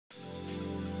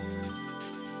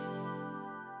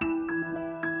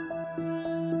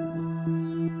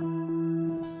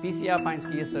BC Alpine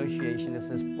Ski Association is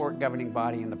the sport governing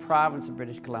body in the province of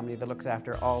British Columbia that looks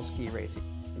after all ski racing.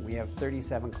 We have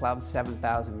 37 clubs,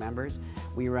 7,000 members.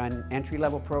 We run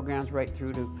entry-level programs right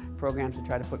through to programs to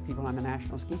try to put people on the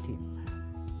national ski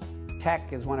team.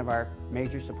 Teck is one of our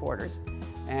major supporters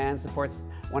and supports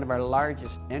one of our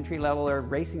largest entry-level or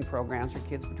racing programs for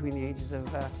kids between the ages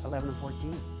of 11 and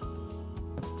 14.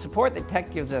 The support that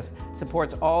Teck gives us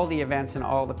supports all the events and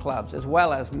all the clubs, as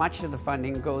well as much of the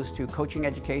funding goes to coaching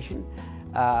education,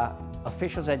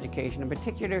 officials education, in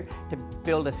particular to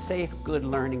build a safe, good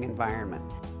learning environment.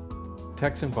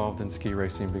 Teck's involved in ski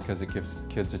racing because it gives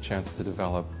kids a chance to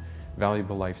develop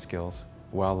valuable life skills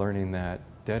while learning that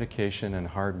dedication and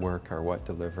hard work are what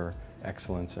deliver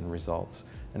excellence and results.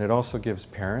 And it also gives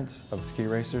parents of ski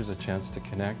racers a chance to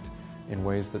connect in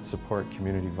ways that support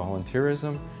community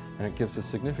volunteerism, and it gives a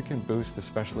significant boost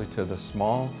especially to the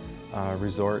small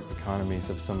resort economies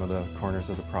of some of the corners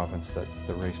of the province that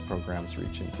the race programs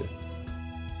reach into.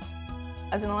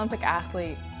 As an Olympic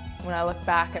athlete, when I look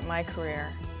back at my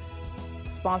career,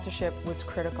 sponsorship was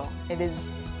critical. It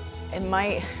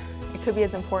could be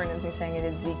as important as me saying it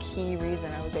is the key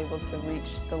reason I was able to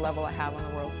reach the level I have on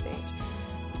the world stage.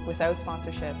 Without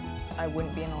sponsorship, I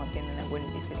wouldn't be an Olympian and I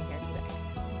wouldn't be sitting here today.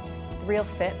 The real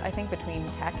fit, I think, between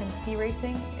Teck and ski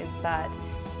racing is that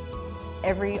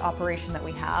every operation that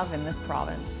we have in this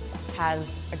province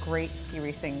has a great ski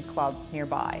racing club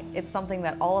nearby. It's something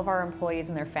that all of our employees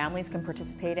and their families can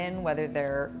participate in, whether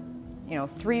they're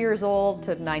 3 years old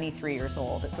to 93 years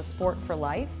old. It's a sport for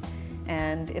life,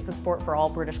 and it's a sport for all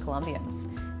British Columbians.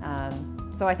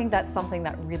 So I think that's something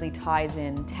that really ties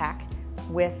in Teck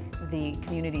with the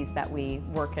communities that we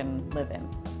work and live in.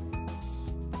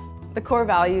 The core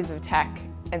values of Teck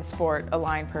and sport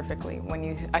align perfectly.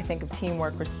 When I think of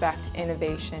teamwork, respect,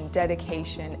 innovation,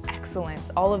 dedication, excellence,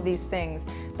 all of these things,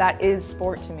 that is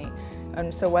sport to me.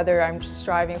 And so whether I'm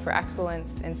striving for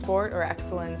excellence in sport or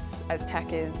excellence as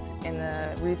Teck is in the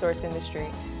resource industry,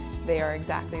 they are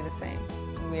exactly the same.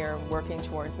 We are working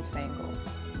towards the same goals.